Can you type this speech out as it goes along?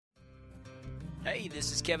Hey,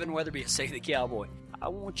 this is Kevin Weatherby, Say the Cowboy. I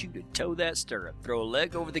want you to toe that stirrup, throw a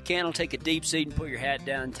leg over the cantle, take a deep seat, and put your hat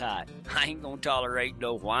down tight. I ain't gonna tolerate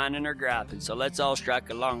no whining or griping, so let's all strike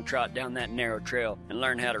a long trot down that narrow trail and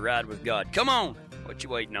learn how to ride with God. Come on! What you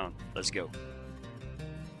waiting on? Let's go.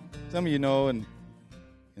 Some of you know, and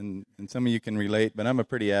some of you can relate, but I'm a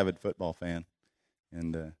pretty avid football fan,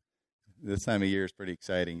 and this time of year is pretty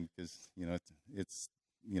exciting because it's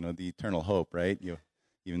the eternal hope, right?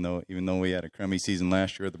 Even though we had a crummy season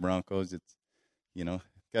last year with the Broncos, it's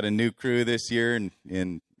got a new crew this year,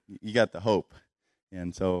 and you got the hope.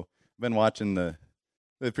 And so I've been watching the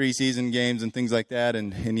preseason games and things like that,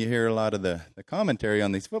 and you hear a lot of the commentary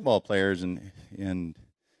on these football players, and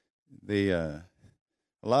they a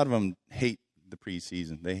lot of them hate the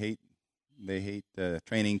preseason. They hate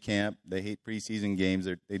training camp. They hate preseason games.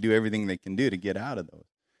 They do everything they can do to get out of those.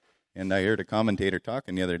 And I heard a commentator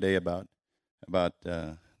talking the other day about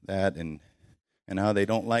that and how they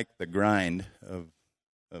don't like the grind of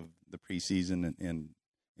the preseason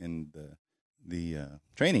and the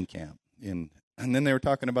training camp. And then they were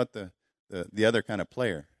talking about the other kind of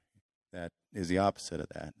player that is the opposite of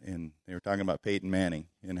that. And they were talking about Peyton Manning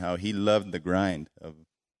and how he loved the grind of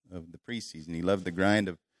the preseason. He loved the grind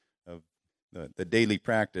of the daily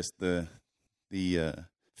practice, the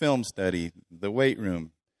film study, the weight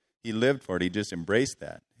room. He lived for it. He just embraced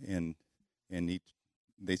that. And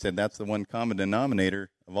they said that's the one common denominator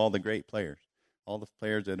of all the great players. All the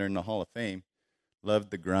players that are in the Hall of Fame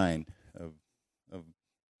loved the grind of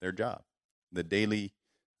their job, the daily,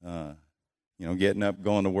 getting up,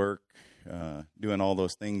 going to work, doing all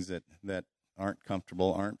those things that aren't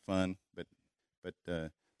comfortable, aren't fun, but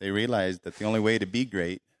they realized that the only way to be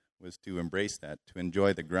great was to embrace that, to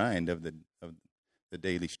enjoy the grind of the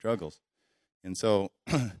daily struggles. And so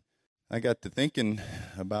I got to thinking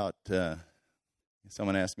about.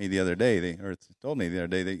 Someone asked me the other day, told me the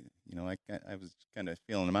other day, I was kind of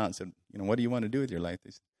feeling them out and said, what do you want to do with your life?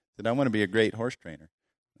 They said, I want to be a great horse trainer.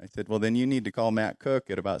 I said, well, then you need to call Matt Cook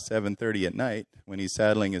at about 7:30 at night when he's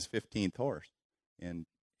saddling his 15th horse, and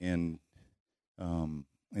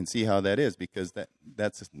see how that is, because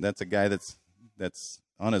that's a guy that's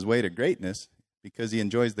on his way to greatness because he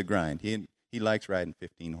enjoys the grind. He likes riding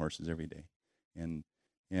 15 horses every day, and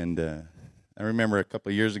I remember a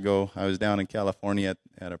couple of years ago, I was down in California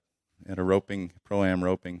at a roping, pro-am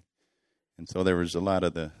roping, and so there was a lot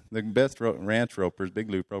of the best ranch ropers, big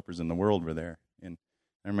loop ropers in the world were there. And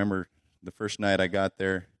I remember the first night I got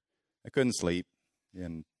there, I couldn't sleep,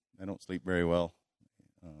 and I don't sleep very well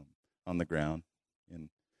on the ground. And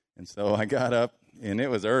so I got up, and it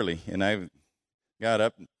was early, and I got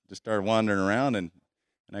up and just started wandering around, and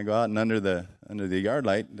I go out, and under the yard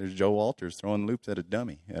light, there's Joe Walters throwing loops at a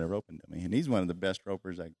roping dummy, and he's one of the best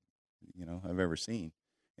ropers I've ever seen.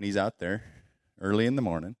 And he's out there early in the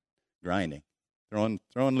morning, grinding, throwing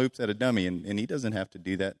loops at a dummy, and he doesn't have to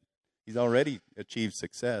do that. He's already achieved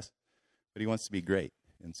success, but he wants to be great,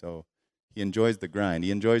 and so he enjoys the grind.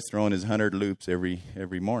 He enjoys throwing his 100 loops every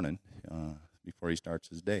morning before he starts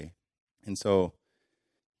his day. And so,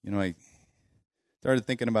 I started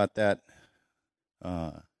thinking about that.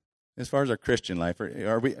 As far as our Christian life,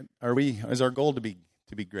 is our goal to be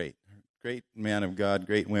great man of God,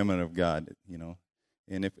 great women of God,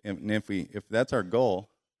 and if that's our goal,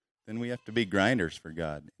 then we have to be grinders for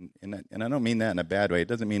God, and I don't mean that in a bad way. It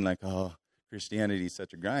doesn't mean like, oh, Christianity is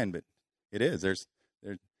such a grind, but it is.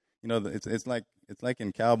 It's like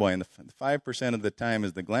in Cowboy, and the 5% of the time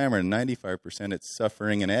is the glamour, and 95% it's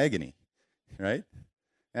suffering and agony, right?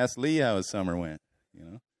 Ask Lee how his summer went,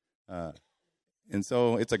 And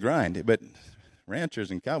so it's a grind, but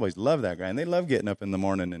ranchers and cowboys love that grind. They love getting up in the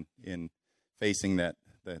morning and facing the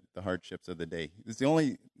hardships of the day. It's the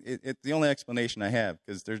only explanation I have,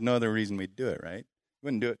 because there's no other reason we'd do it, right? We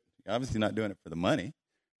wouldn't do it. Obviously, not doing it for the money,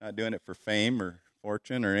 not doing it for fame or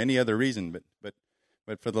fortune or any other reason, but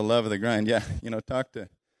for the love of the grind. Yeah, talk to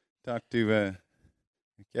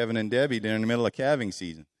Kevin and Debbie during the middle of calving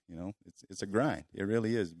season. It's a grind. It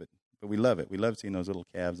really is, but we love it. We love seeing those little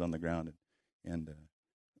calves on the ground. And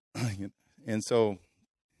so,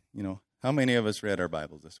 how many of us read our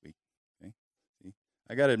Bibles this week? Okay? See,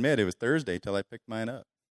 I got to admit, it was Thursday till I picked mine up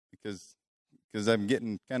because I'm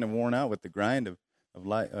getting kind of worn out with the grind of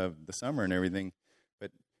the summer and everything.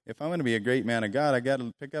 But if I'm going to be a great man of God, I got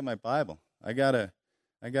to pick up my Bible. I got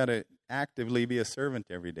to actively be a servant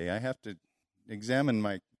every day. I have to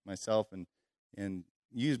examine myself and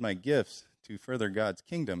use my gifts to further God's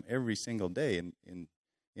kingdom every single day.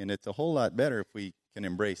 And it's a whole lot better if we can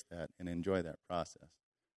embrace that and enjoy that process.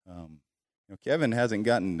 Kevin hasn't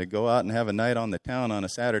gotten to go out and have a night on the town on a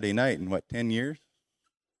Saturday night in, 10 years?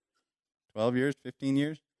 12 years, 15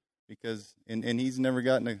 years, because and he's never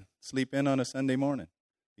gotten to sleep in on a Sunday morning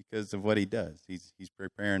because of what he does. He's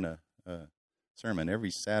preparing a sermon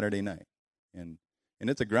every Saturday night, and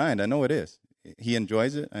it's a grind. I know it is. He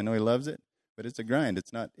enjoys it. I know he loves it, but it's a grind.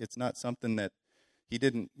 It's not something that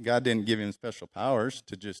God didn't give him special powers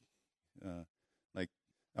to just like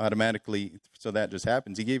automatically, so that just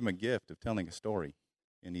happens. He gave him a gift of telling a story,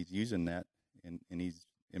 and he's using that, and he's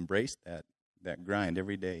embraced that grind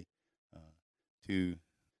every day to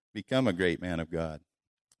become a great man of God.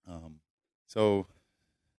 So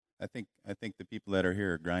I think the people that are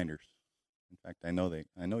here are grinders. In fact, I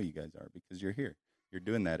know you guys are, because you're here. You're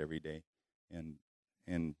doing that every day, and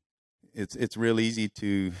it's real easy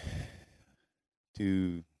to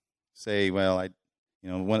say, well,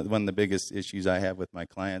 one of the biggest issues I have with my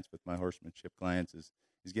clients, with my horsemanship clients, is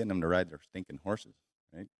getting them to ride their stinking horses,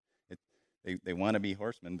 right? They want to be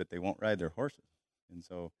horsemen, but they won't ride their horses, and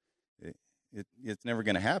so it's never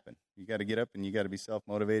going to happen. You got to get up and you got to be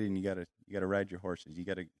self-motivated, and you got to ride your horses. You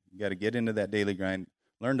got to get into that daily grind,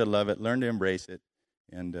 learn to love it, learn to embrace it,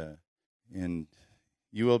 and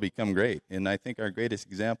you will become great. And I think our greatest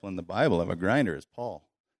example in the Bible of a grinder is Paul.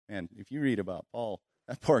 Man, if you read about Paul,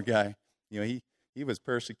 that poor guy, he was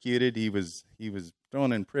persecuted, he was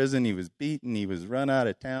thrown in prison, he was beaten, he was run out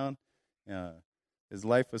of town. His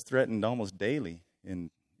life was threatened almost daily, and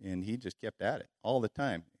he just kept at it all the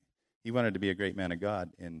time. He wanted to be a great man of God,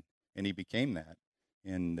 and he became that.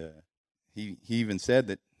 And he even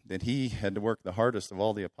said that he had to work the hardest of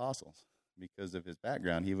all the apostles because of his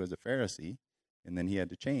background. He was a Pharisee, and then he had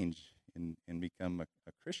to change and become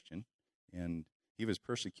a Christian, and he was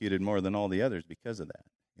persecuted more than all the others because of that.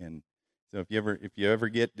 And so if you ever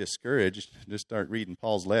get discouraged, just start reading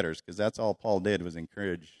Paul's letters, because that's all Paul did, was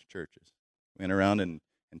encourage churches. Went around and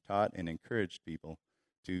taught and encouraged people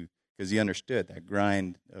because he understood that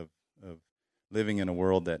grind of living in a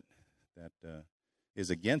world that is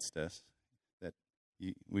against us. That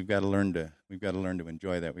we've got to learn to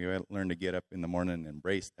enjoy that. We've got to learn to get up in the morning and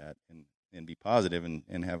embrace that and be positive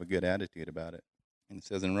and have a good attitude about it. And it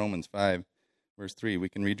says in Romans 5, verse 3, we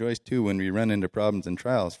can rejoice too when we run into problems and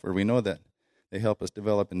trials, for we know that they help us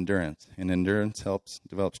develop endurance, and endurance helps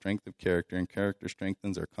develop strength of character, and character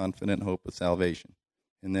strengthens our confident hope of salvation.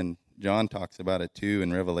 And then John talks about it too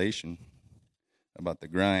in Revelation, about the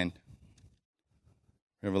grind.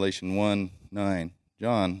 Revelation 1:9,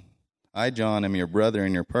 John, I, John, am your brother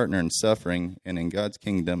and your partner in suffering and in God's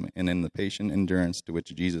kingdom and in the patient endurance to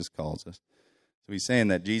which Jesus calls us. So he's saying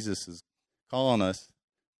that Jesus is calling us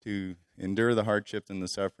to endure the hardships and the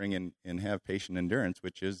suffering and have patient endurance,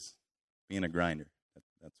 which is being a grinder.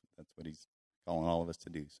 That's what he's calling all of us to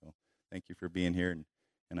do. So thank you for being here,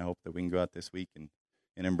 and I hope that we can go out this week and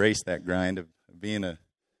embrace that grind of being a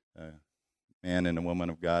man and a woman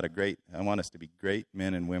of God. I want us to be great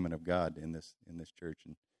men and women of God in this church,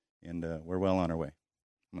 and we're well on our way.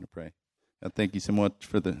 I'm going to pray. God, thank you so much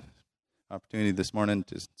for the opportunity this morning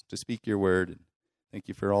to speak your word. And thank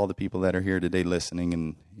you for all the people that are here today listening,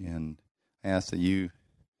 and I ask that you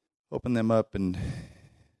open them up and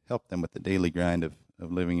help them with the daily grind of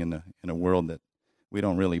living in a world that we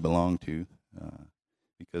don't really belong to,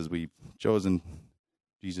 because we've chosen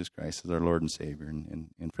Jesus Christ as our Lord and Savior,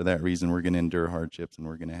 and for that reason we're going to endure hardships, and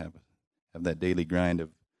we're going to have that daily grind of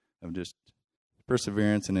just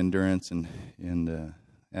perseverance and endurance, and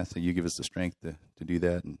ask that you give us the strength to do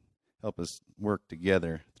that and help us work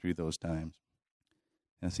together through those times.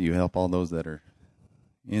 And so you help all those that are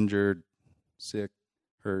injured, sick,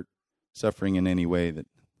 hurt, suffering in any way, that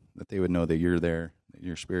they would know that you're there, that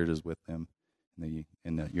your Spirit is with them, and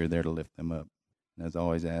that you're there to lift them up. And as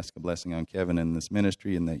always, I ask a blessing on Kevin and this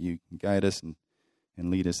ministry, and that you can guide us and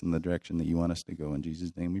lead us in the direction that you want us to go. In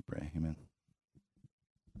Jesus' name we pray. Amen.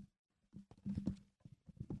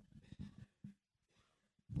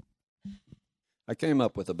 I came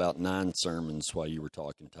up with about 9 sermons while you were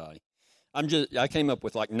talking, Ty. I came up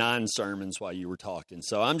with like 9 sermons while you were talking.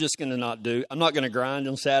 So I'm just going to I'm not going to grind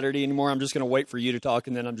on Saturday anymore. I'm just going to wait for you to talk,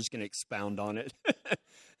 and then I'm just going to expound on it.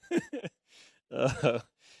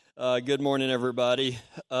 Good morning, everybody.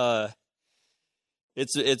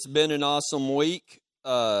 It's been an awesome week.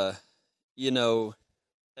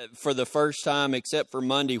 For the first time, except for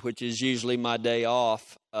Monday, which is usually my day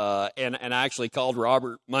off, and I actually called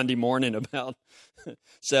Robert Monday morning about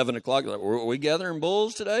 7 o'clock. Like, were we gathering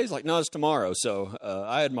bulls today? He's like, no, it's tomorrow. So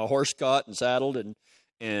I had my horse caught and saddled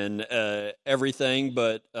and everything.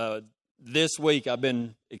 But this week I've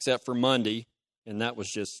been, except for Monday, and that was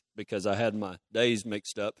just because I had my days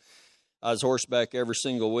mixed up. I was horseback every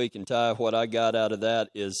single week, and Ty, what I got out of that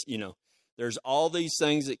is, there's all these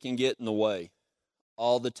things that can get in the way.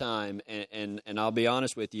 all the time. And I'll be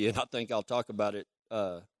honest with you, and I think I'll talk about it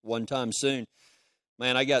one time soon.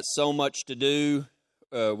 Man, I got so much to do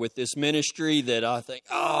with this ministry that I think,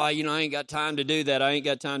 I ain't got time to do that. I ain't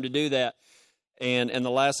got time to do that. And the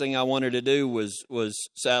last thing I wanted to do was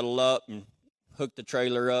saddle up and hook the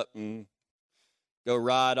trailer up and go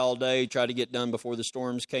ride all day, try to get done before the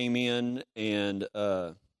storms came in. And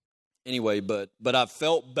anyway, but I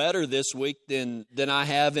felt better this week than I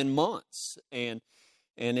have in months. And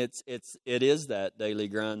it is that daily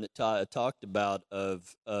grind that Ty talked about of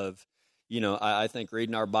I think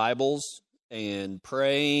reading our Bibles and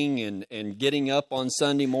praying and getting up on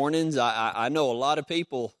Sunday mornings. I know a lot of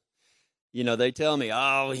people, they tell me,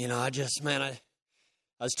 I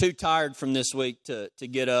was too tired from this week to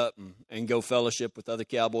get up and go fellowship with other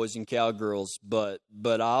cowboys and cowgirls. But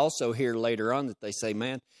I also hear later on that they say,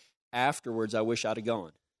 man, afterwards I wish I'd have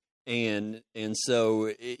gone. And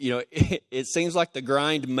so, it seems like the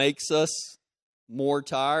grind makes us more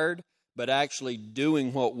tired, but actually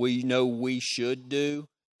doing what we know we should do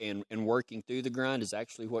and working through the grind is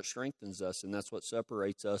actually what strengthens us, and that's what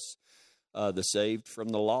separates us, the saved from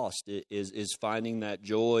the lost, is finding that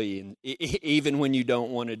joy, and even when you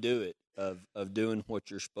don't want to do it, of doing what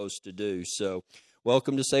you're supposed to do. So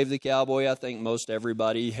welcome to Save the Cowboy. I think most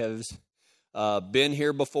everybody has been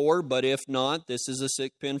here before, but if not, this is a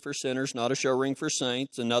sick pen for sinners, not a show ring for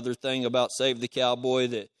saints. Another thing about Save the Cowboy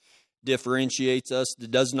that differentiates us, that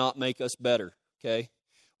does not make us better, okay?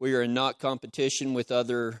 We are in not competition with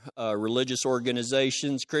other religious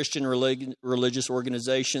organizations, Christian religious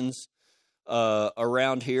organizations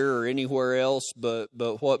around here or anywhere else. But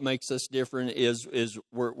what makes us different is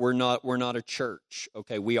we're not a church,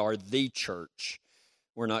 okay? We are the church.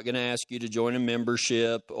 We're not going to ask you to join a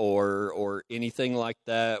membership or anything like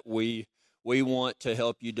that. We want to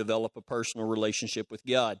help you develop a personal relationship with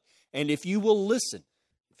God. And if you'll listen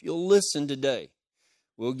today,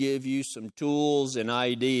 we'll give you some tools and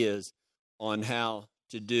ideas on how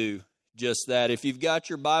to do just that. If you've got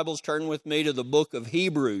your Bibles, turn with me to the book of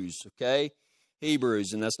Hebrews, okay?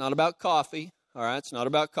 Hebrews, and that's not about coffee, all right? It's not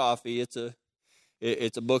about coffee. It's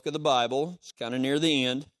a book of the Bible. It's kind of near the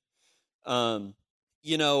end.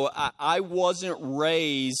 I wasn't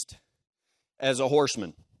raised as a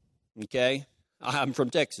horseman, okay? I'm from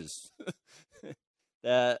Texas.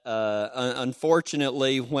 That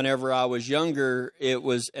unfortunately, whenever I was younger, it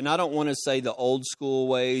was, and I don't want to say the old school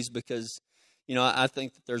ways because, I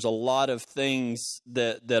think that there's a lot of things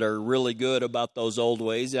that are really good about those old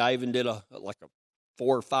ways. I even did a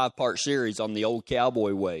 4 or 5 part series on the old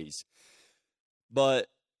cowboy ways. But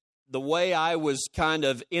the way I was kind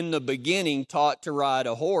of in the beginning taught to ride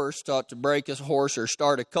a horse, taught to break a horse or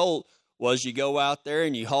start a colt, was you go out there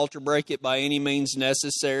and you halter break it by any means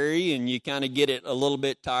necessary, and you kind of get it a little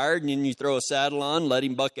bit tired, and then you throw a saddle on, let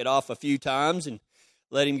him buck it off a few times, and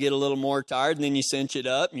let him get a little more tired, and then you cinch it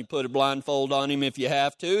up, and you put a blindfold on him if you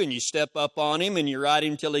have to, and you step up on him, and you ride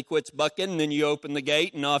him till he quits bucking, and then you open the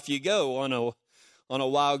gate, and off you go on a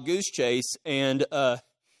wild goose chase. And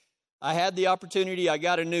I had the opportunity. I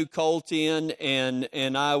got a new colt in,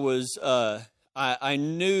 and I was I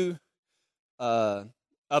knew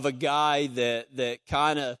of a guy that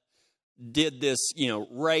kind of did this,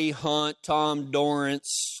 Ray Hunt, Tom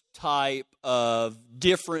Dorrance type of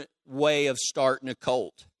different way of starting a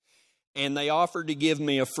colt. And they offered to give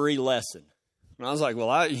me a free lesson. And I was like,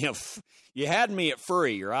 well, you had me at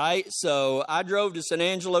free, right? So I drove to San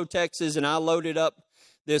Angelo, Texas, and I loaded up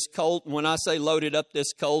this colt. And when I say loaded up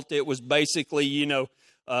this colt, it was basically,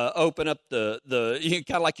 open up the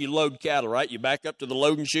kind of like you load cattle, right? You back up to the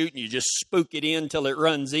load and chute, and you just spook it in till it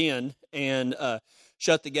runs in, and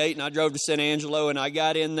shut the gate. And I drove to San Angelo, and I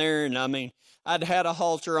got in there, and I'd had a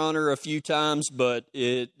halter on her a few times, but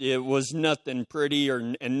it was nothing pretty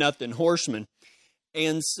and nothing horseman.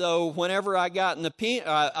 And so whenever I got in the pen,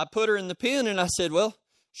 I put her in the pen, and I said, well,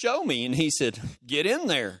 show me. And he said, get in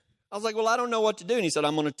there. I was like, well, I don't know what to do. And he said,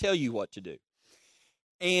 I'm going to tell you what to do.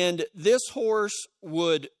 And this horse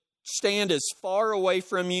would stand as far away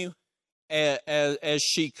from you as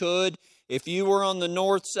she could. If you were on the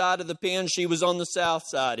north side of the pen, she was on the south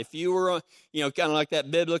side. If you were on, kind of like that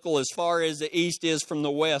biblical, as far as the east is from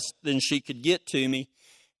the west, then she could get to me.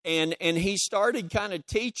 And he started kind of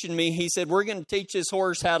teaching me. He said, we're going to teach this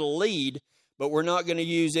horse how to lead, but we're not going to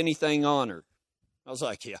use anything on her. I was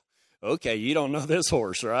like, yeah, okay, you don't know this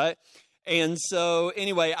horse, right? And so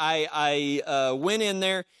anyway, I went in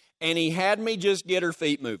there, and he had me just get her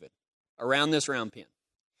feet moving around this round pen.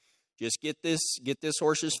 Just get this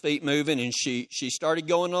horse's feet moving, and she started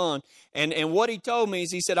going on. And what he told me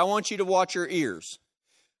is, he said, I want you to watch her ears.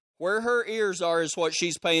 Where her ears are is what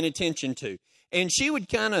she's paying attention to. And she would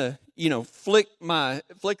kind of, flick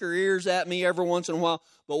her ears at me every once in a while.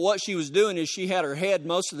 But what she was doing is she had her head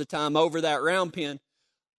most of the time over that round pen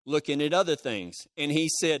looking at other things. And he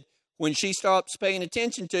said, when she stops paying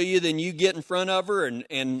attention to you, then you get in front of her,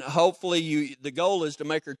 and hopefully the goal is to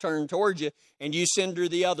make her turn towards you, and you send her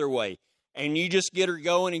the other way. And you just get her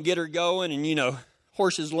going, and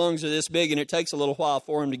horses' lungs are this big, and it takes a little while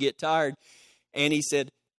for them to get tired. And he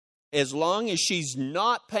said, as long as she's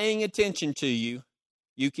not paying attention to you,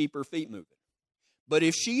 you keep her feet moving. But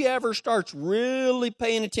if she ever starts really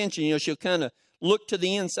paying attention, she'll kind of look to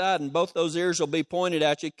the inside, and both those ears will be pointed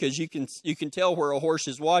at you because you can tell where a horse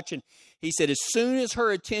is watching. He said, as soon as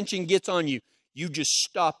her attention gets on you, you just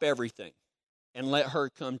stop everything and let her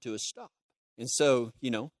come to a stop. And so,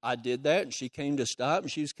 I did that, and she came to a stop,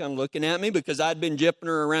 and she was kind of looking at me because I'd been jipping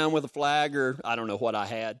her around with a flag, or I don't know what I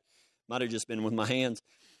had. Might have just been with my hands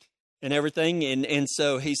and everything. And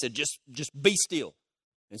so he said, just be still.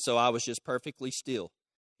 And so I was just perfectly still.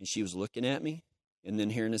 And she was looking at me. And then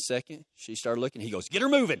here in a second, she started looking. He goes, get her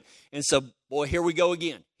moving. And so, boy, here we go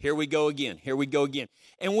again. Here we go again. Here we go again.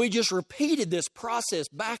 And we just repeated this process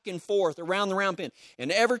back and forth around the round pen.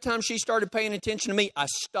 And every time she started paying attention to me, I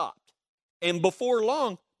stopped. And before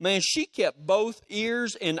long, man, she kept both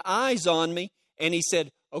ears and eyes on me. And he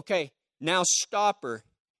said, okay, now stop her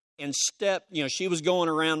and step. She was going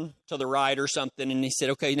around to the right or something. And he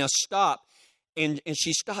said, okay, now stop. And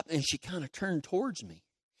she stopped, and she kind of turned towards me.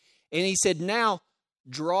 And he said, now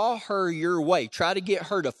draw her your way. Try to get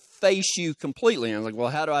her to face you completely. And I was like, well,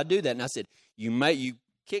 how do I do that? And I said, you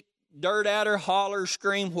kick dirt at her, holler,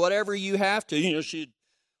 scream, whatever you have to. She'd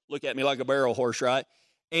look at me like a barrel horse, right?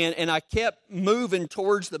 And I kept moving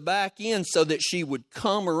towards the back end so that she would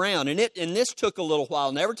come around. And this took a little while.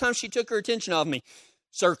 And every time she took her attention off me,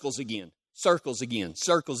 circles again, circles again,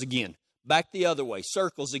 circles again. Back the other way,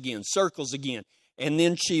 circles again, circles again. And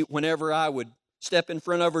then whenever I would step in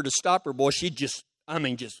front of her to stop her, boy, she'd just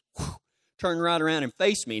turn right around and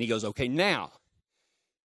face me. And he goes, okay, now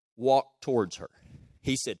walk towards her.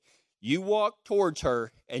 He said, you walk towards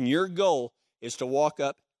her, and your goal is to walk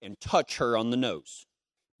up and touch her on the nose.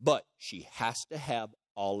 But she has to have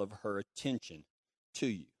all of her attention to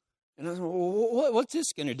you. And I said, well, what's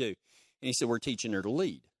this going to do? And he said, we're teaching her to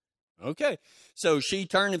lead. Okay. So she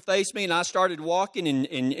turned and faced me, and I started walking,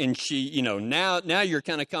 and she, now you're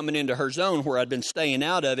kind of coming into her zone where I'd been staying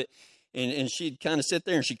out of it. And she'd kind of sit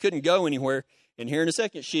there, and she couldn't go anywhere. And here in a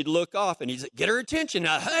second, she'd look off, and he'd say, get her attention.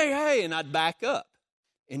 Hey, and I'd back up.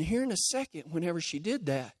 And here in a second, whenever she did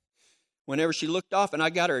that, whenever she looked off and I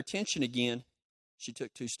got her attention again, she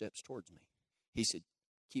took 2 steps towards me. He said,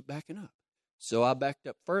 keep backing up. So I backed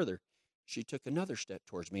up further. She took another step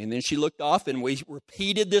towards me. And then she looked off, and we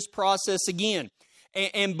repeated this process again.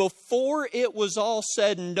 And before it was all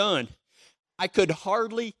said and done, I could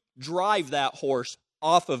hardly drive that horse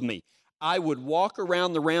off of me. I would walk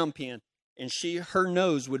around the round pen, and her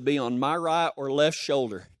nose would be on my right or left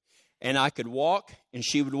shoulder. And I could walk, and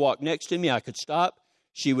she would walk next to me. I could stop.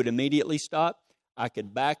 She would immediately stop. I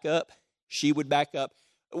could back up. She would back up.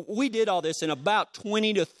 We did all this in about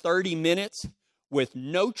 20 to 30 minutes with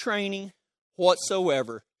no training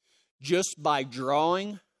whatsoever, just by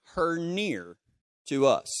drawing her near to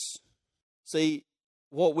us. See,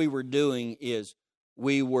 what we were doing is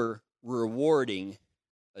we were rewarding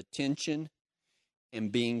attention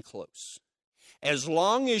and being close. As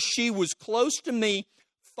long as she was close to me,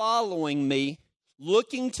 following me,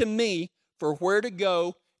 looking to me for where to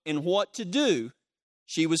go and what to do,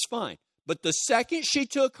 she was fine. But the second she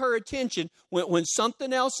took her attention, when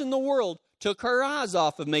something else in the world took her eyes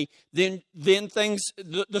off of me, then things,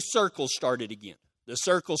 the circles started again. The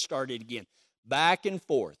circles started again. Back and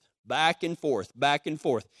forth, back and forth, back and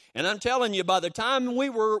forth. And I'm telling you, by the time we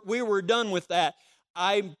were done with that,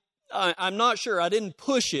 I'm not sure, I didn't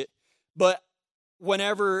push it, but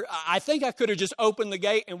whenever, I think I could have just opened the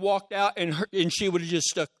gate and walked out, and she would have just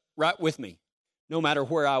stuck right with me, no matter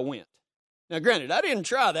where I went. Now, granted, I didn't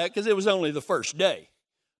try that because it was only the first day.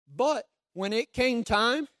 But when it came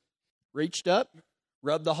time, reached up,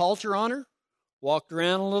 rubbed the halter on her, walked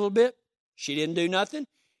around a little bit. She didn't do nothing.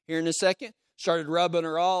 Here in a second, started rubbing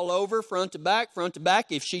her all over, front to back, front to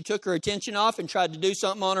back. If she took her attention off and tried to do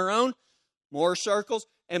something on her own, more circles.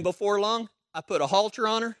 And before long, I put a halter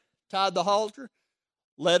on her, tied the halter,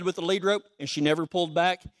 led with the lead rope, and she never pulled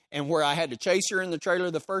back. And where I had to chase her in the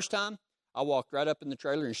trailer the first time, I walked right up in the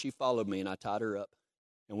trailer, and she followed me, and I tied her up,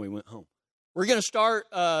 and we went home. We're going to start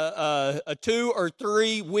a 2 or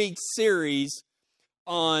 3 week series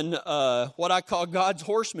on what I call God's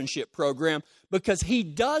horsemanship program, because he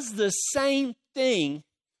does the same thing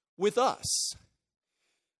with us.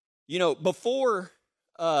 before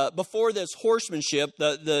this horsemanship,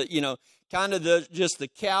 just the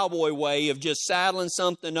cowboy way of just saddling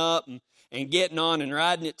something up and getting on and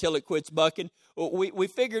riding it till it quits bucking. We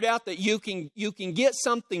figured out that you can get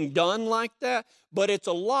something done like that, but it's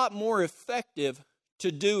a lot more effective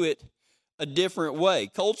to do it a different way.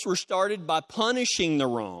 Colts were started by punishing the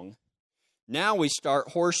wrong. Now we start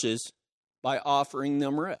horses by offering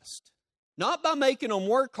them rest. Not by making them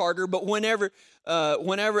work harder, but whenever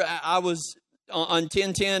I was on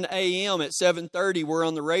 10:10 a.m. at 7:30, we're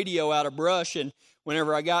on the radio out of Brush, and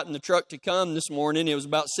whenever I got in the truck to come this morning, it was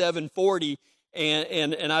about 7:40,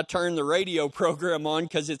 and I turned the radio program on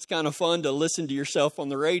because it's kind of fun to listen to yourself on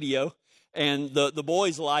the radio, and the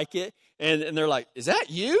boys like it, and they're like, "Is that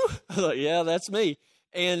you?" I was like, "Yeah, that's me."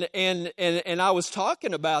 And I was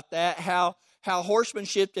talking about that, how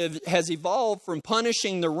horsemanship has evolved from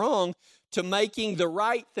punishing the wrong to making the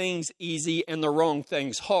right things easy and the wrong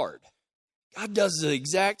things hard. God does the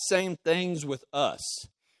exact same things with us.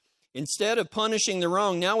 Instead of punishing the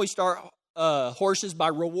wrong, now we start horses by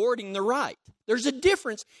rewarding the right. There's a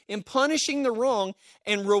difference in punishing the wrong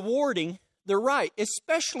and rewarding the right,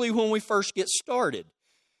 especially when we first get started.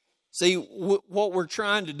 See, what we're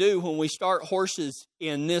trying to do when we start horses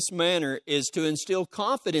in this manner is to instill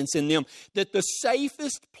confidence in them that the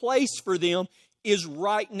safest place for them is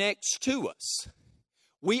right next to us.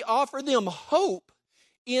 We offer them hope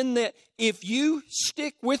in that if you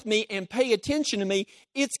stick with me and pay attention to me,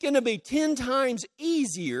 it's going to be 10 times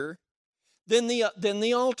easier than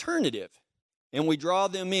the alternative. And we draw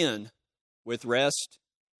them in with rest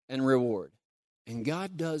and reward. And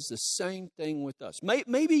God does the same thing with us.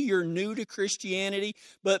 Maybe you're new to Christianity,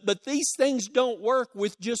 but these things don't work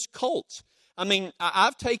with just colts. I mean,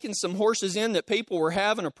 I've taken some horses in that people were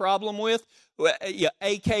having a problem with,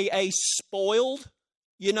 a.k.a. spoiled.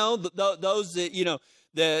 Those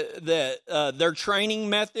that, their training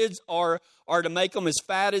methods are to make them as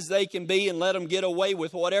fat as they can be and let them get away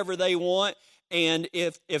with whatever they want. And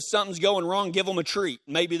if something's going wrong, give them a treat.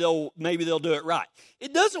 Maybe they'll do it right.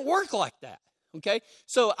 It doesn't work like that. Okay,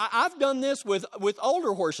 so I've done this with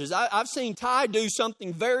older horses. I've seen Ty do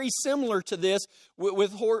something very similar to this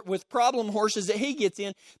with problem horses that he gets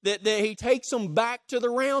in, that he takes them back to the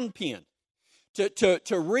round pen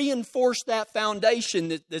to reinforce that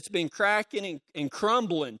foundation that's been cracking and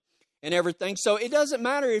crumbling and everything. So it doesn't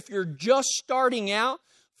matter if you're just starting out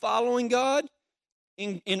following God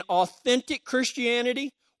in authentic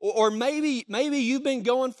Christianity, or maybe you've been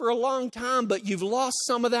going for a long time, but you've lost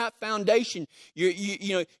some of that foundation.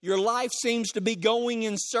 Your life seems to be going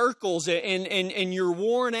in circles, and you're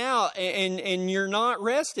worn out, and you're not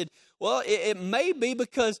rested. Well, it may be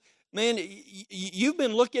because, man, you've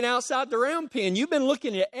been looking outside the round pen. You've been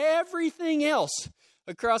looking at everything else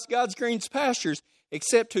across God's green pastures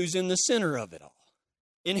except who's in the center of it all.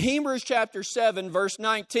 In Hebrews chapter 7, verse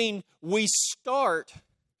 19, we start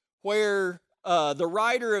where the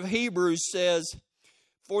writer of Hebrews says,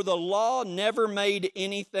 "For the law never made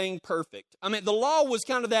anything perfect." I mean, the law was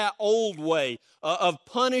kind of that old way of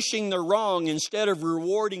punishing the wrong instead of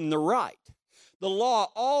rewarding the right. The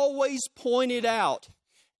law always pointed out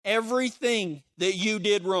everything that you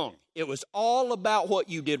did wrong. It was all about what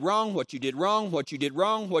you did wrong, what you did wrong, what you did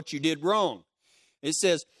wrong, what you did wrong. It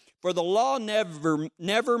says, "For the law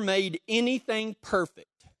never made anything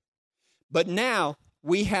perfect. But now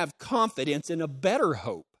we have confidence in a better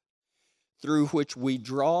hope through which we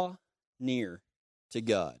draw near to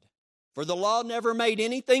God." For the law never made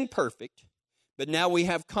anything perfect, but now we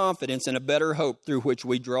have confidence in a better hope through which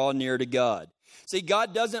we draw near to God. See,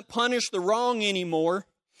 God doesn't punish the wrong anymore.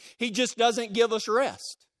 He just doesn't give us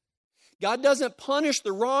rest. God doesn't punish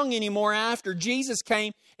the wrong anymore after Jesus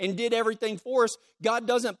came and did everything for us. God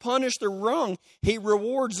doesn't punish the wrong. He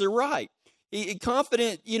rewards the right.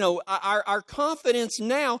 Our confidence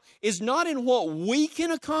now is not in what we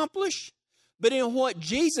can accomplish, but in what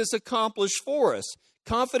Jesus accomplished for us.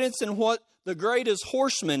 Confidence in what the greatest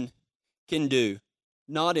horseman can do,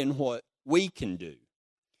 not in what we can do.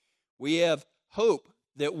 We have hope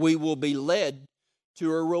that we will be led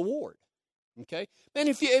to a reward. Okay? Man,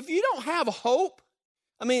 if you don't have hope,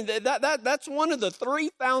 I mean, that's one of the three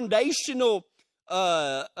foundational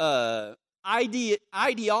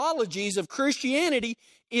ideologies of Christianity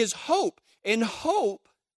is hope. And hope,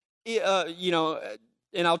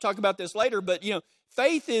 and I'll talk about this later, but,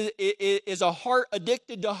 faith is a heart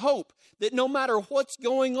addicted to hope, that no matter what's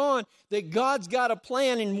going on, that God's got a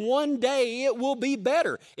plan, and one day it will be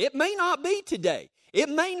better. It may not be today. It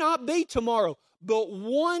may not be tomorrow, but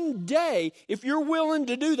one day, if you're willing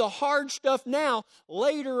to do the hard stuff now,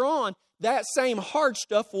 later on, that same hard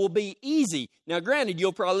stuff will be easy. Now, granted,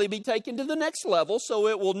 you'll probably be taken to the next level, so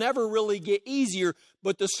it will never really get easier,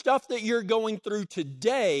 but the stuff that you're going through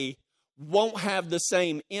today won't have the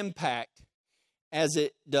same impact as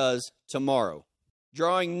it does tomorrow.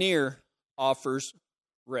 Drawing near offers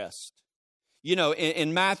rest. You know,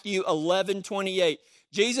 in Matthew 11:28,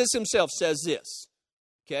 Jesus himself says this,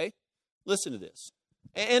 okay? Listen to this.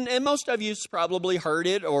 And most of you probably heard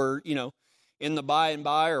it or, you know, in the by and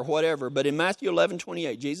by or whatever. But in Matthew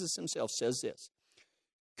 11:28, Jesus himself says this.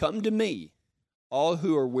 Come to me, all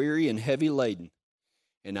who are weary and heavy laden,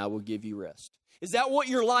 and I will give you rest. Is that what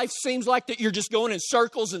your life seems like, that you're just going in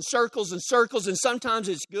circles and circles and circles, and sometimes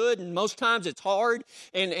it's good and most times it's hard,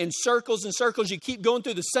 and circles and circles, you keep going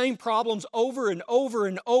through the same problems over and over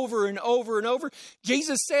and over and over and over?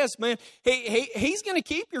 Jesus says, man, he's going to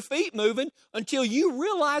keep your feet moving until you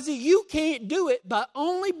realize that you can't do it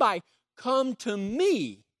only by come to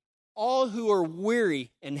me, all who are weary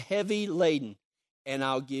and heavy laden, and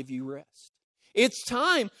I'll give you rest. It's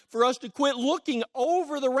time for us to quit looking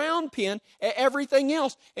over the round pen at everything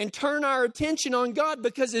else and turn our attention on God,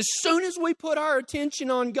 because as soon as we put our attention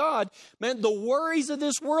on God, man, the worries of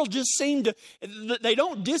this world just seem to, they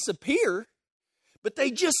don't disappear, but they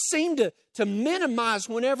just seem to minimize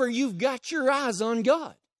whenever you've got your eyes on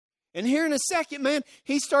God. And here in a second, man,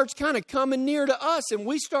 he starts kind of coming near to us, and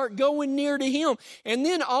we start going near to him. And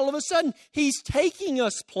then all of a sudden, he's taking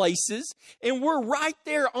us places, and we're right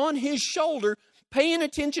there on his shoulder, paying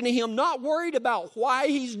attention to him, not worried about why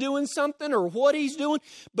he's doing something or what he's doing,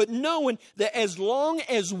 but knowing that as long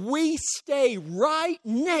as we stay right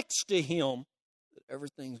next to him,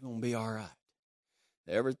 everything's going to be all right.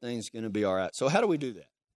 Everything's going to be all right. So how do we do that?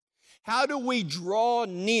 How do we draw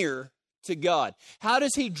near to God? How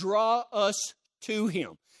does he draw us to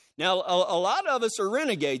him? Now, a lot of us are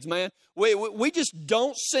renegades, man. We just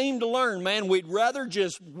don't seem to learn, man. We'd rather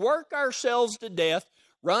just work ourselves to death,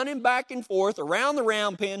 running back and forth around the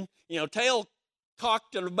round pen, tail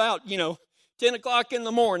cocked at about, 10 o'clock in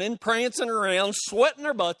the morning, prancing around, sweating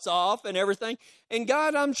our butts off and everything. And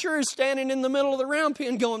God, I'm sure, is standing in the middle of the round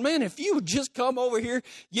pen going, man, if you would just come over here,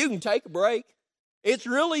 you can take a break. It's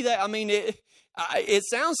really that. I mean, it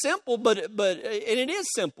sounds simple, but it is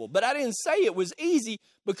simple. But I didn't say it was easy,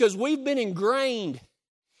 because we've been ingrained,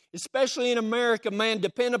 especially in America, man,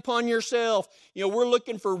 depend upon yourself. We're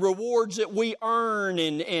looking for rewards that we earn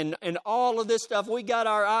and all of this stuff. We got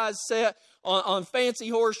our eyes set on fancy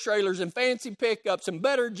horse trailers and fancy pickups and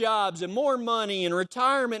better jobs and more money and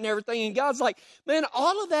retirement and everything. And God's like, man,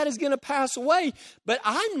 all of that is going to pass away, but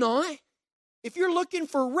I'm not. If you're looking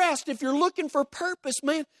for rest, if you're looking for purpose,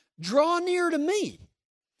 man, draw near to me.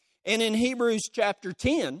 And in Hebrews chapter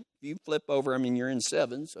 10, if you flip over, you're in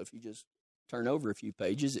 7, so if you just turn over a few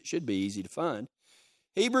pages, it should be easy to find.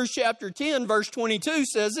 Hebrews chapter 10, verse 22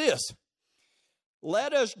 says this,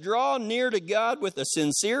 let us draw near to God with a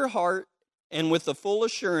sincere heart and with the full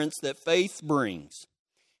assurance that faith brings,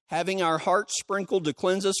 having our hearts sprinkled to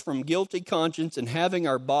cleanse us from guilty conscience and having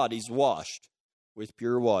our bodies washed with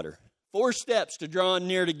pure water. 4 steps to drawing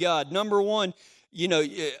near to God. Number 1,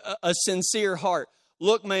 a sincere heart.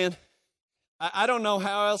 Look, man, I don't know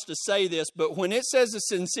how else to say this, but when it says a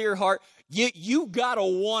sincere heart, you got to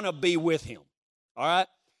want to be with him, all right?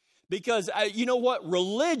 Because you know what?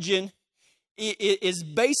 Religion is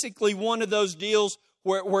basically one of those deals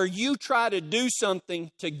where you try to do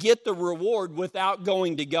something to get the reward without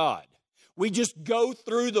going to God. We just go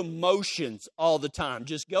through the motions all the time,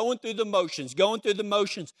 just going through the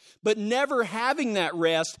motions, but never having that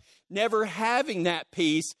rest, never having that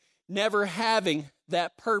peace, never having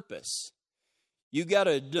that purpose.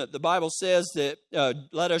 The Bible says that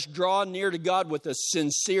let us draw near to God with a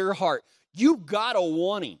sincere heart. You got to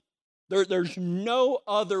want him. There's no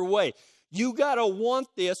other way. You got to want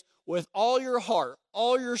this with all your heart,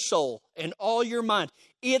 all your soul, and all your mind.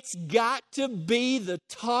 It's got to be the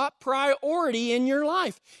top priority in your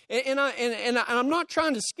life. And I'm not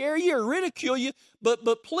trying to scare you or ridicule you,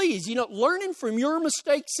 but please, learning from your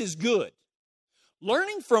mistakes is good.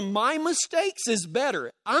 Learning from my mistakes is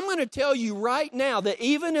better. I'm going to tell you right now that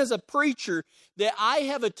even as a preacher, that I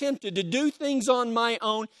have attempted to do things on my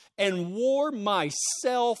own and wore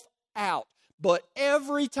myself out. But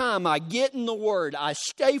every time I get in the Word, I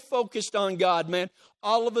stay focused on God, man,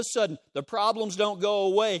 all of a sudden, the problems don't go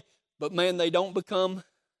away, but man, they don't become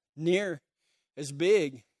near as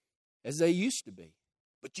big as they used to be.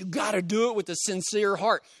 But you got to do it with a sincere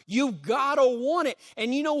heart. You got to want it.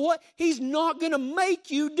 And you know what? He's not going to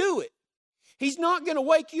make you do it. He's not going to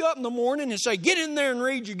wake you up in the morning and say, get in there and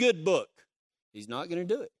read your good book. He's not going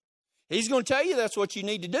to do it. He's going to tell you that's what you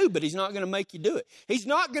need to do, but he's not going to make you do it. He's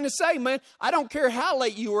not going to say, man, I don't care how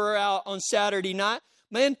late you were out on Saturday night.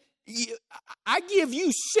 Man, I give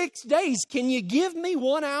you 6 days. Can you give me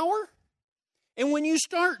 1 hour? And when you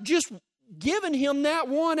start just giving him that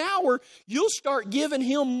 1 hour, you'll start giving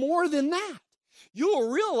him more than that.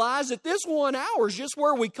 You'll realize that this 1 hour is just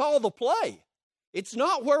where we call the play. It's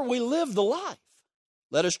not where we live the life.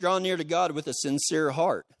 Let us draw near to God with a sincere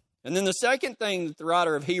heart. And then the second thing that the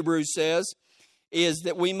writer of Hebrews says is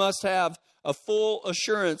that we must have a full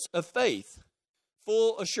assurance of faith.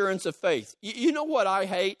 Full assurance of faith. You know what I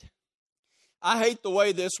hate? I hate the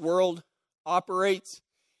way this world operates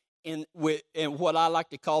in what I like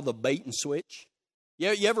to call the bait and switch.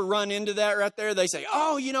 You ever run into that right there? They say,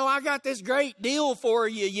 oh, I got this great deal for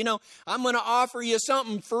you. I'm going to offer you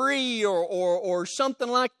something free or something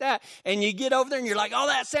like that. And you get over there and you're like, oh,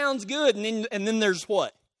 that sounds good. And then there's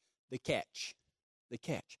what? The catch. The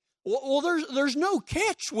catch. Well, there's no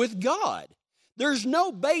catch with God. There's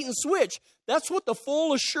no bait and switch. That's what the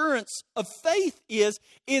full assurance of faith is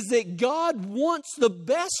that God wants the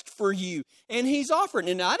best for you. And he's offering.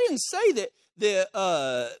 And I didn't say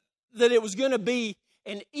that it was going to be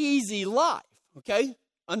an easy life, okay?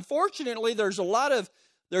 Unfortunately, there's a lot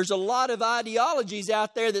of ideologies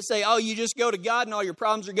out there that say, oh, you just go to God and all your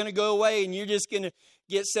problems are going to go away and you're just going to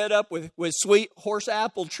get set up with sweet horse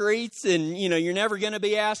apple treats and, you're never going to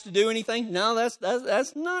be asked to do anything. No,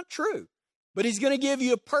 that's not true. But he's going to give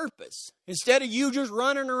you a purpose. Instead of you just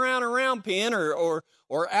running around pen or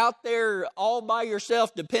out there all by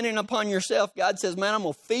yourself, depending upon yourself, God says, man, I'm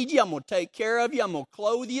going to feed you. I'm going to take care of you. I'm going to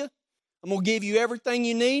clothe you. I'm going to give you everything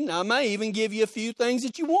you need. And I may even give you a few things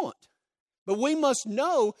that you want. But we must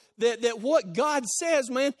know that what God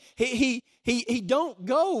says, man, he don't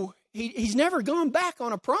go. He's never gone back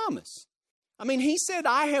on a promise. I mean, he said,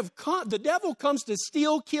 the devil comes to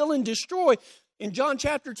steal, kill, and destroy in John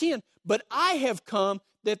chapter 10. But I have come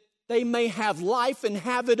that they may have life and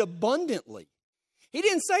have it abundantly. He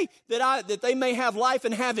didn't say that they may have life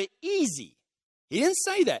and have it easy. He didn't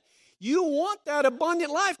say that. You want that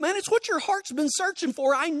abundant life, man. It's what your heart's been searching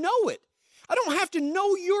for. I know it. I don't have to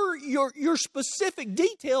know your specific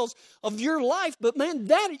details of your life, but man,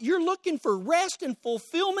 that you're looking for rest and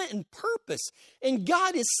fulfillment and purpose. And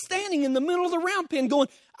God is standing in the middle of the round pen going,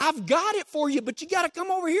 I've got it for you, but you got to come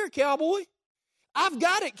over here, cowboy. I've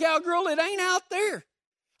got it, cowgirl. It ain't out there.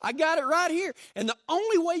 I got it right here. And the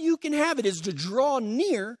only way you can have it is to draw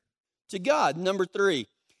near to God. Number 3,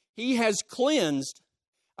 he has cleansed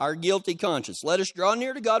our guilty conscience. Let us draw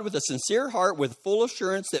near to God with a sincere heart, with full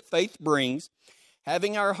assurance that faith brings,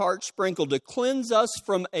 having our hearts sprinkled to cleanse us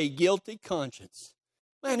from a guilty conscience.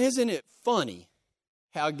 Man, isn't it funny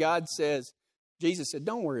how God says, Jesus said,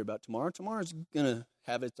 don't worry about tomorrow. Tomorrow's going to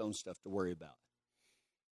have its own stuff to worry about.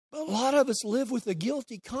 But a lot of us live with a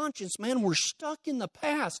guilty conscience, man. We're stuck in the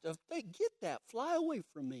past of, hey, get that, fly away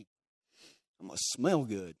from me. I'm going to smell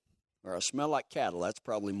good, or I smell like cattle. That's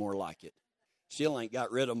probably more like it. Still ain't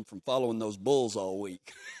got rid of them from following those bulls all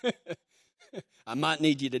week. I might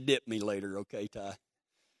need you to dip me later, okay, Ty?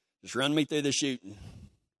 Just run me through the shooting.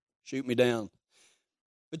 Shoot me down.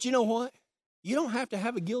 But you know what? You don't have to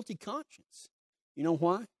have a guilty conscience. You know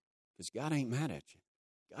why? Because God ain't mad at you.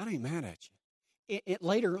 God ain't mad at you.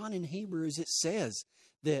 Later on in Hebrews, it says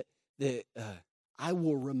that I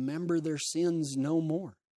will remember their sins no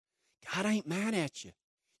more. God ain't mad at you.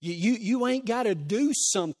 You ain't got to do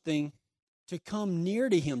something to come near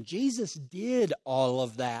to him. Jesus did all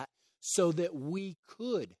of that so that we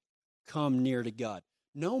could come near to God.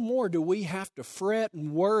 No more do we have to fret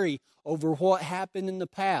and worry over what happened in the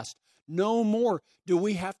past. No more do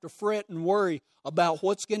we have to fret and worry about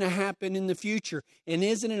what's going to happen in the future. And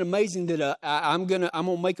isn't it amazing that I'm going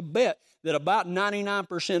to make a bet that about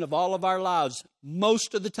 99% of all of our lives,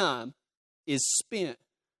 most of the time, is spent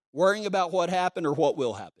worrying about what happened or what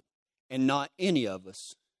will happen. And not any of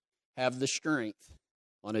us have the strength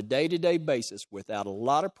on a day-to-day basis without a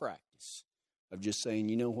lot of practice of just saying,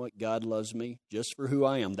 you know what, God loves me just for who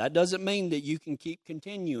I am. That doesn't mean that you can keep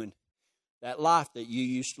continuing that life that you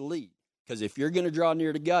used to lead. Because if you're going to draw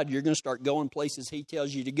near to God, you're going to start going places he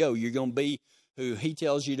tells you to go. You're going to be who he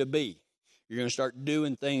tells you to be. You're going to start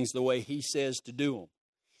doing things the way he says to do them.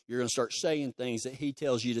 You're going to start saying things that he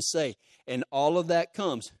tells you to say. And all of that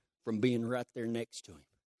comes from being right there next to him.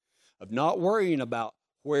 Of not worrying about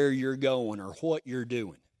where you're going or what you're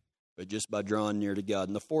doing, but just by drawing near to God.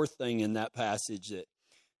 And the fourth thing in that passage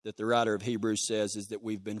that the writer of Hebrews says is that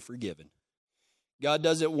we've been forgiven. God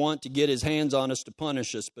doesn't want to get his hands on us to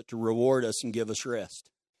punish us, but to reward us and give us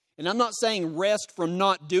rest. And I'm not saying rest from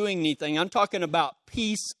not doing anything. I'm talking about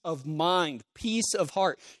peace of mind, peace of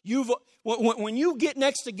heart. When you get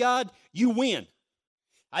next to God, you win.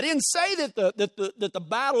 I didn't say that the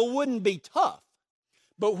battle wouldn't be tough.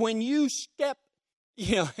 But when you step,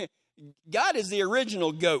 God is the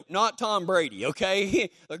original GOAT, not Tom Brady,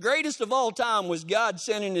 okay? The greatest of all time was God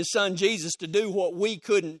sending His Son Jesus to do what we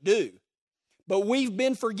couldn't do. But we've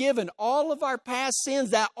been forgiven. All of our past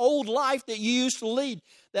sins, that old life that you used to lead,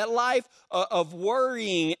 that life of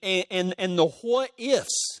worrying and the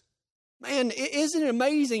what-ifs. Man, isn't it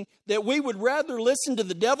amazing that we would rather listen to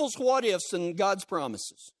the devil's what-ifs than God's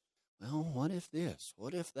promises? Well, what if this?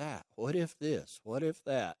 What if that? What if this? What if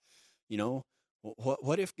that?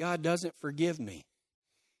 What if God doesn't forgive me?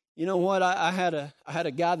 You know what? I had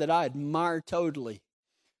a guy that I admire totally,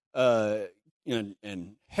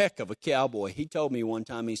 and heck of a cowboy. He told me one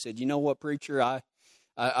time, he said, "You know what, preacher,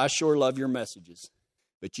 I sure love your messages,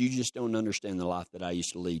 but you just don't understand the life that I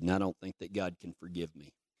used to lead, and I don't think that God can forgive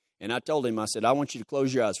me." And I told him, I said, "I want you to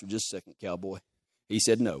close your eyes for just a second, cowboy." He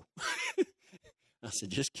said, "No." I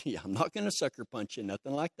said, I'm not going to sucker punch you,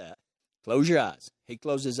 nothing like that. Close your eyes. He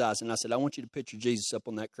closed his eyes, and I said, "I want you to picture Jesus up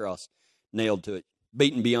on that cross, nailed to it,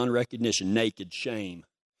 beaten beyond recognition, naked, shame,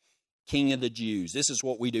 King of the Jews." This is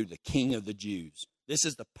what we do, the King of the Jews. This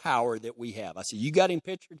is the power that we have. I said, "You got him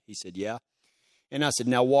pictured?" He said, "Yeah." And I said,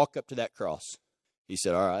 "Now walk up to that cross." He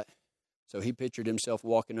said, "All right." So he pictured himself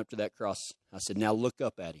walking up to that cross. I said, "Now look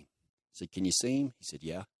up at him." I said, "Can you see him?" He said,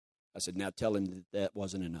 "Yeah." I said, "Now tell him that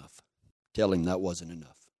wasn't enough. Tell him that wasn't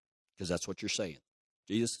enough, because that's what you're saying.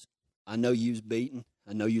 Jesus, I know you was beaten.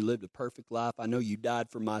 I know you lived a perfect life. I know you died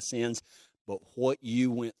for my sins, but what you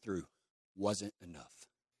went through wasn't enough."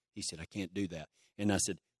 He said, "I can't do that." And I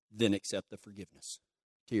said, "Then accept the forgiveness."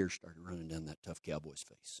 Tears started running down that tough cowboy's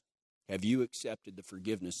face. Have you accepted the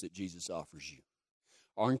forgiveness that Jesus offers you?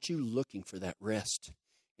 Aren't you looking for that rest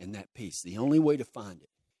and that peace? The only way to find it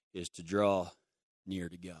is to draw near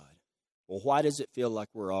to God. Well, why does it feel like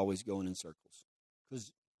we're always going in circles?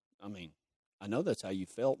 Because, I know that's how you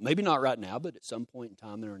felt. Maybe not right now, but at some point in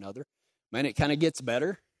time or another. Man, it kind of gets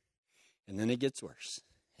better, and then it gets worse.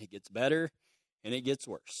 It gets better, and it gets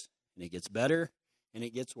worse. And it gets better, and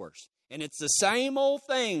it gets worse. And it's the same old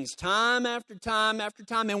things time after time after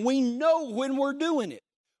time, and we know when we're doing it.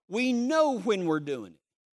 We know when we're doing it.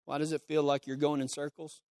 Why does it feel like you're going in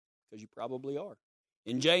circles? Because you probably are.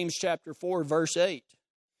 In James chapter 4, verse 8,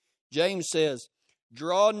 James says,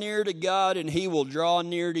 "Draw near to God, and He will draw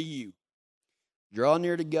near to you." Draw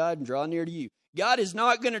near to God and draw near to you. God is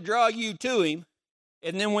not going to draw you to Him,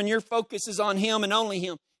 and then when your focus is on Him and only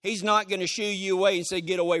Him, He's not going to shoo you away and say,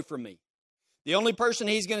 "Get away from me." The only person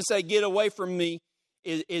He's going to say, "Get away from me,"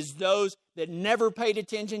 is those that never paid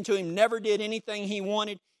attention to Him, never did anything He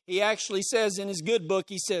wanted. He actually says in His good book,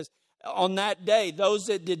 He says, on that day, those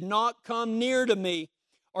that did not come near to me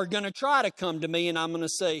are going to try to come to me, and I'm going to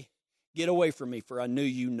say, "Get away from me, for I knew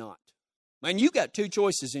you not." Man, you got two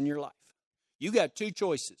choices in your life. You got two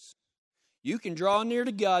choices. You can draw near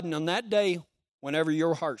to God, and on that day, whenever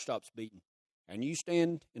your heart stops beating, and you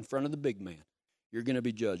stand in front of the big man, you're going to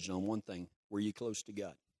be judged on one thing. Were you close to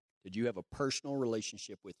God? Did you have a personal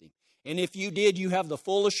relationship with Him? And if you did, you have the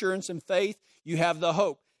full assurance and faith. You have the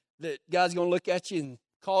hope that God's going to look at you and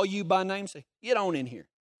call you by name and say, "Get on in here.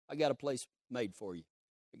 I got a place made for you.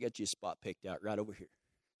 I got you a spot picked out right over here.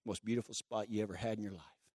 Most beautiful spot you ever had in your life."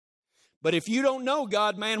 But if you don't know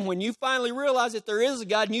God, man, when you finally realize that there is a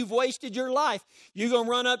God and you've wasted your life, you're going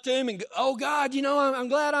to run up to Him and go, "Oh, God, I'm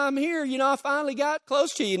glad I'm here. I finally got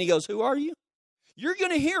close to you." And He goes, "Who are you?" You're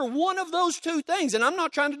going to hear one of those two things. And I'm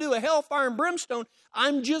not trying to do a hellfire and brimstone.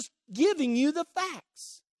 I'm just giving you the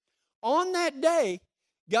facts. On that day,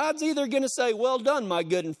 God's either going to say, "Well done, my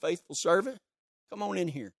good and faithful servant. Come on in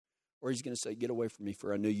here." Or He's going to say, "Get away from me,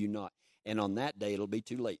 for I knew you not." And on that day, it'll be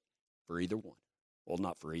too late for either one. Well,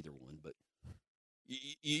 not for either one, but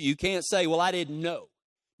you can't say, "Well, I didn't know.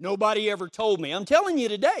 Nobody ever told me." I'm telling you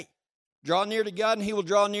today, draw near to God and He will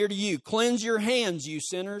draw near to you. Cleanse your hands, you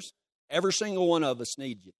sinners. Every single one of us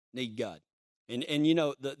need God. And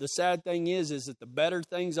the sad thing is that the better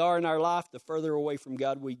things are in our life, the further away from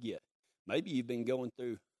God we get. Maybe you've been going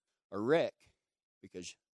through a wreck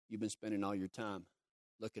because you've been spending all your time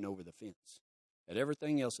looking over the fence at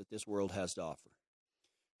everything else that this world has to offer.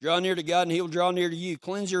 Draw near to God and He will draw near to you.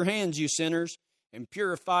 Cleanse your hands, you sinners, and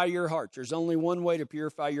purify your hearts. There's only one way to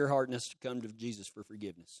purify your heart, and that's to come to Jesus for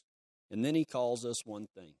forgiveness. And then He calls us one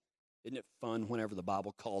thing. Isn't it fun whenever the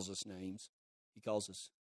Bible calls us names? He calls us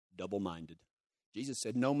double-minded. Jesus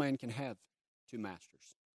said no man can have two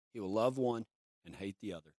masters. He will love one and hate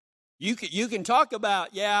the other. You can talk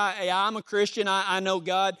about, yeah, I'm a Christian, I know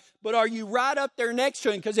God, but are you right up there next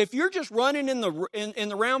to him? Because if you're just running in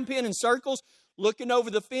the round pen in circles, looking over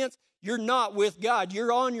the fence, you're not with God.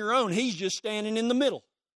 You're on your own. He's just standing in the middle.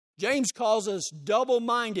 James calls us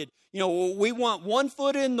double-minded. We want one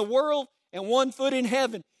foot in the world and one foot in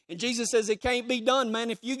heaven. And Jesus says it can't be done, man.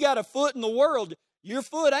 If you got a foot in the world, your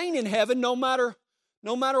foot ain't in heaven no matter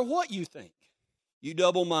what you think. You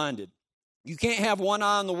double-minded. You can't have one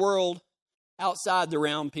eye on the world outside the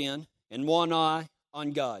round pen and one eye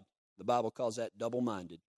on God. The Bible calls that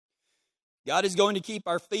double-minded. God is going to keep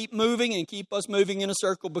our feet moving and keep us moving in a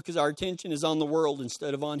circle because our attention is on the world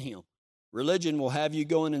instead of on Him. Religion will have you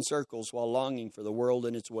going in circles while longing for the world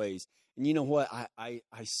and its ways. And you know what? I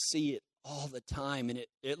see it all the time, and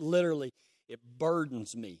it literally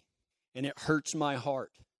burdens me, and it hurts my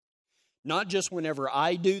heart. Not just whenever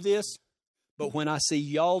I do this, but when I see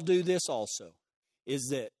y'all do this also, is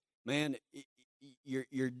that, man,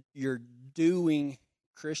 you're doing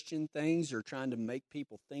Christian things or trying to make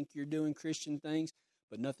people think you're doing Christian things,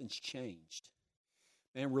 but nothing's changed.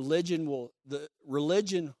 And religion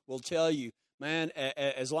will tell you, man,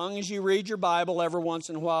 as long as you read your Bible every once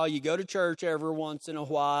in a while, you go to church every once in a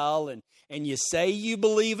while, and you say you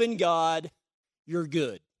believe in God, you're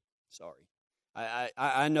good. Sorry.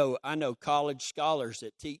 I know college scholars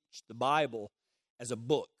that teach the Bible as a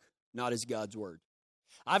book, not as God's Word.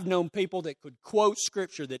 I've known people that could quote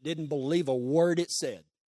Scripture that didn't believe a word it said.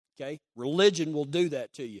 Okay? Religion will do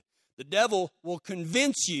that to you. The devil will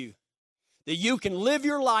convince you that you can live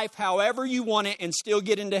your life however you want it and still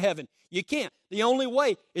get into heaven. You can't. The only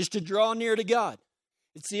way is to draw near to God.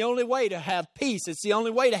 It's the only way to have peace. It's the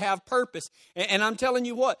only way to have purpose. And I'm telling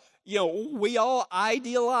you what, we all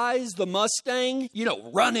idealize the Mustang,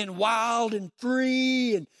 running wild and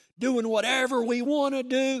free and doing whatever we want to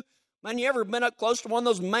do. Man, you ever been up close to one of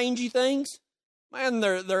those mangy things? Man,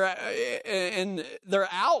 they're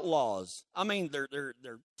outlaws. I mean, their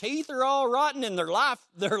teeth are all rotten, and their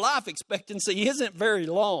life expectancy isn't very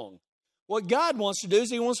long. What God wants to do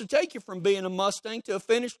is He wants to take you from being a Mustang to a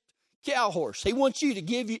finished cow horse. He wants to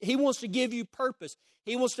give you purpose.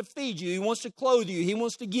 He wants to feed you. He wants to clothe you. He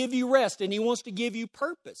wants to give you rest, and He wants to give you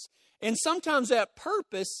purpose. And sometimes that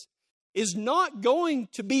purpose is not going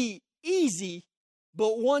to be easy,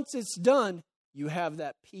 but once it's done, you have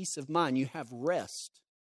that peace of mind. You have rest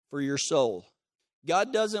for your soul.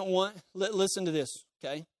 God doesn't want, listen to this,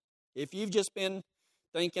 okay? If you've just been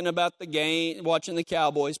thinking about the game, watching the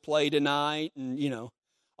Cowboys play tonight, and,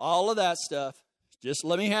 all of that stuff, just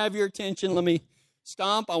let me have your attention. Let me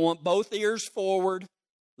stomp. I want both ears forward.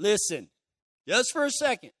 Listen, just for a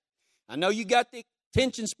second. I know you got the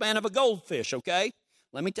attention span of a goldfish, okay?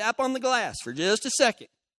 Let me tap on the glass for just a second.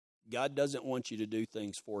 God doesn't want you to do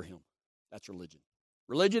things for Him. That's religion.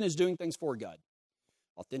 Religion is doing things for God.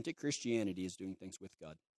 Authentic Christianity is doing things with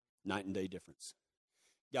God. Night and day difference.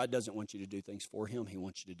 God doesn't want you to do things for Him. He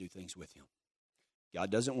wants you to do things with Him.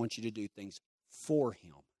 God doesn't want you to do things for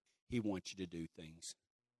Him. He wants you to do things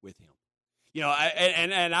with Him.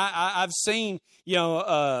 I've seen,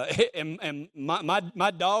 and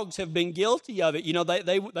my dogs have been guilty of it.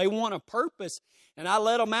 They want a purpose, and I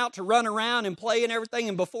let them out to run around and play and everything,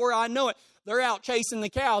 and before I know it, they're out chasing the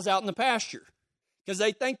cows out in the pasture because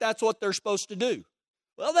they think that's what they're supposed to do.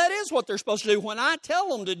 Well, that is what they're supposed to do when I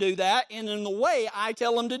tell them to do that and in the way I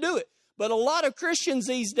tell them to do it. But a lot of Christians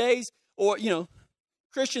these days, or,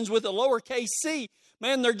 Christians with a lowercase c,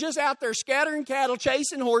 man, they're just out there scattering cattle,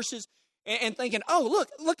 chasing horses, and thinking, oh,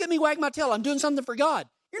 look at me wag my tail. I'm doing something for God.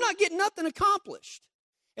 You're not getting nothing accomplished.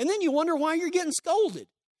 And then you wonder why you're getting scolded.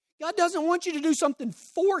 God doesn't want you to do something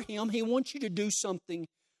for Him. He wants you to do something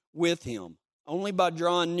with Him. Only by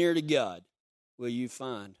drawing near to God will you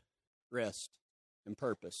find rest and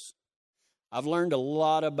purpose. I've learned a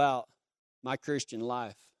lot about my Christian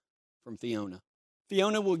life from Fiona.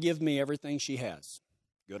 Fiona will give me everything she has,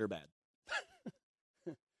 good or bad.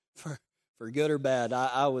 For good or bad.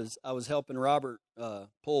 I was helping Robert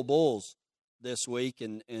pull bulls this week,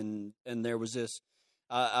 and there was this.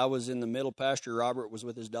 I was in the middle pasture. Robert was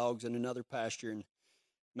with his dogs in another pasture, and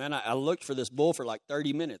man, I looked for this bull for like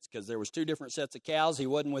 30 minutes because there was two different sets of cows. He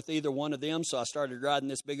wasn't with either one of them, so I started riding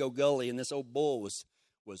this big old gully, and this old bull was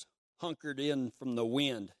hunkered in from the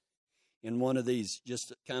wind in one of these,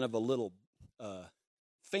 just kind of a little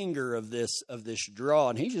finger of this draw,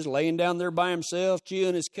 and he's just laying down there by himself,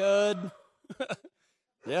 chewing his cud.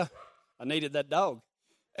 Yeah, I needed that dog.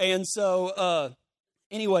 And so,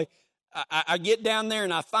 anyway, I get down there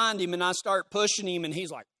and I find him and I start pushing him, and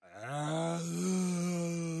he's like,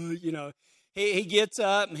 he gets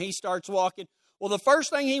up and he starts walking. Well, the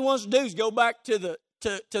first thing he wants to do is go back to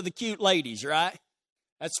to the cute ladies, right?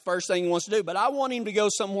 That's the first thing he wants to do. But I want him to go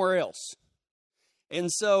somewhere else.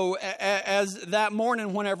 And so as that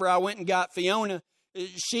morning, whenever I went and got Fiona,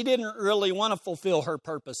 she didn't really want to fulfill her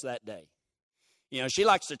purpose that day. You know, she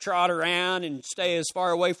likes to trot around and stay as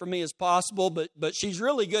far away from me as possible, but she's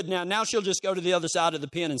really good now. Now she'll just go to the other side of the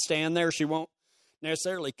pen and stand there. She won't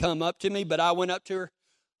necessarily come up to me, but I went up to her,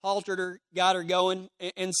 haltered her, got her going.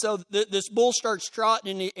 And so this bull starts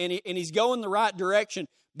trotting, and he's going the right direction,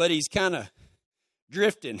 but he's kind of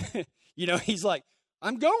drifting. You know, he's like,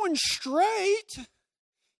 I'm going straight.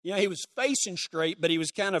 You know, he was facing straight, but he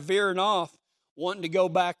was kind of veering off, wanting to go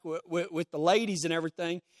back with the ladies and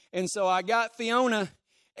everything. And so I got Fiona,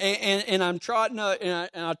 and I'm trotting, and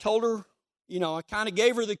I told her, you know, I kind of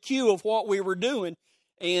gave her the cue of what we were doing.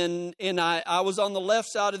 And I was on the left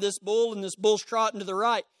side of this bull, and this bull's trotting to the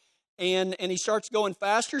right. And he starts going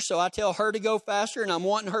faster, so I tell her to go faster, and I'm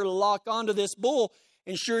wanting her to lock onto this bull.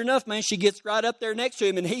 And sure enough, man, she gets right up there next to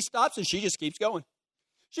him, and he stops, and she just keeps going.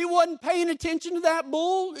 She wasn't paying attention to that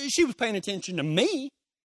bull. She was paying attention to me,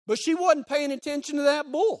 but she wasn't paying attention to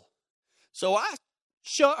that bull. So I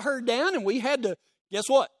shut her down, and we had to, guess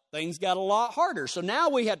what? Things got a lot harder. So now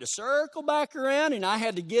we had to circle back around, and I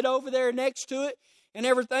had to get over there next to it and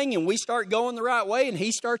everything, and we start going the right way, and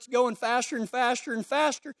he starts going faster and faster and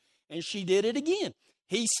faster, and she did it again.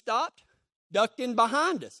 He stopped, ducked in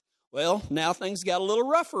behind us. Well, now things got a little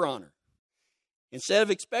rougher on her. Instead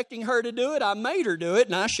of expecting her to do it, I made her do it,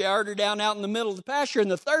 and I showered her down out in the middle of the pasture.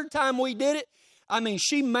 And the third time we did it, I mean,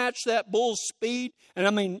 she matched that bull's speed. And I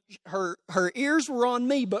mean, her ears were on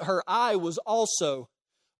me, but her eye was also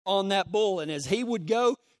on that bull. And as he would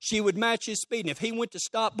go, she would match his speed. And if he went to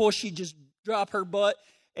stop, boy, she'd just drop her butt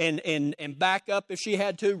and back up if she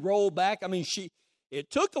had to, roll back. I mean,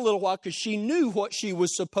 it took a little while because she knew what she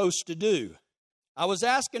was supposed to do. I was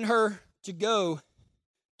asking her to go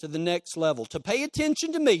to the next level, to pay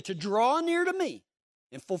attention to me, to draw near to me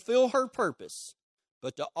and fulfill her purpose,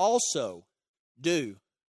 but to also do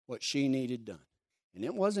what she needed done. And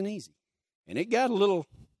it wasn't easy. And it got a little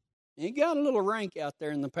rank out there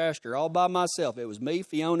in the pasture all by myself. It was me,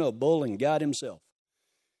 Fiona, a bull, and God himself.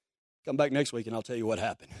 Come back next week and I'll tell you what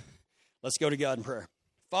happened. Let's go to God in prayer.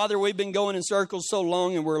 Father, we've been going in circles so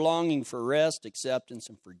long, and we're longing for rest, acceptance,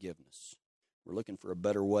 and forgiveness. We're looking for a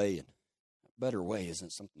better way, and a better way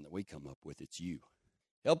isn't something that we come up with. It's you.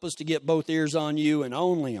 Help us to get both ears on you and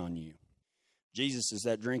only on you. Jesus is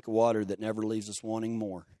that drink of water that never leaves us wanting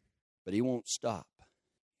more, but he won't stop.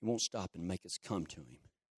 He won't stop and make us come to him.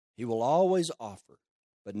 He will always offer,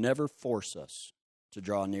 but never force us to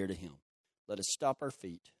draw near to him. Let us stop our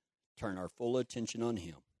feet, turn our full attention on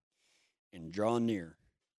him, and draw near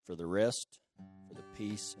for the rest, for the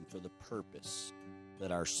peace, and for the purpose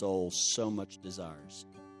that our soul so much desires.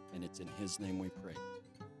 And it's in his name we pray.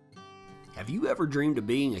 Have you ever dreamed of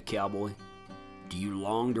being a cowboy? Do you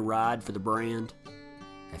long to ride for the brand?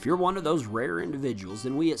 If you're one of those rare individuals,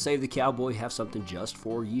 then we at Save the Cowboy have something just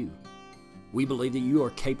for you. We believe that you are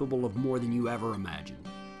capable of more than you ever imagined.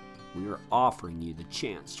 We are offering you the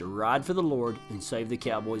chance to ride for the Lord and Save the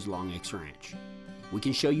Cowboy's Long X Ranch. We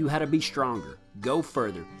can show you how to be stronger, go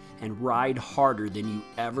further, and ride harder than you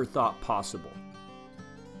ever thought possible.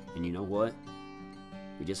 And you know what?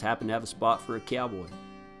 We just happen to have a spot for a cowboy.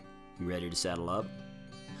 You ready to saddle up?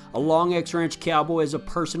 A Long X Ranch cowboy is a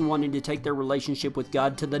person wanting to take their relationship with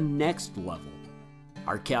God to the next level.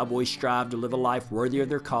 Our cowboys strive to live a life worthy of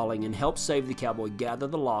their calling and help Save the Cowboy gather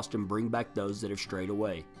the lost and bring back those that have strayed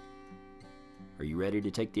away. Are you ready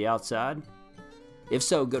to take the outside? If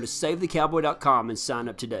so, go to SaveTheCowboy.com and sign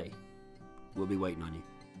up today. We'll be waiting on you.